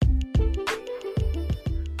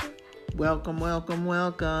Welcome, welcome,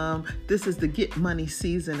 welcome. This is the Get Money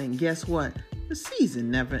season, and guess what? The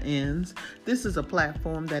season never ends. This is a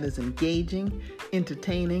platform that is engaging,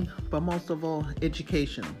 entertaining, but most of all,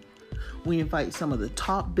 educational. We invite some of the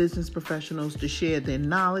top business professionals to share their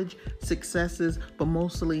knowledge, successes, but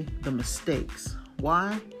mostly the mistakes.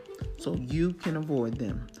 Why? So you can avoid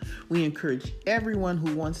them. We encourage everyone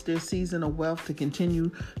who wants their season of wealth to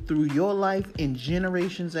continue through your life and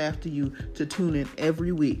generations after you to tune in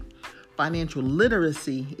every week. Financial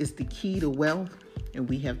literacy is the key to wealth, and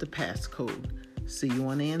we have the passcode. See you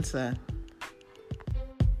on the inside.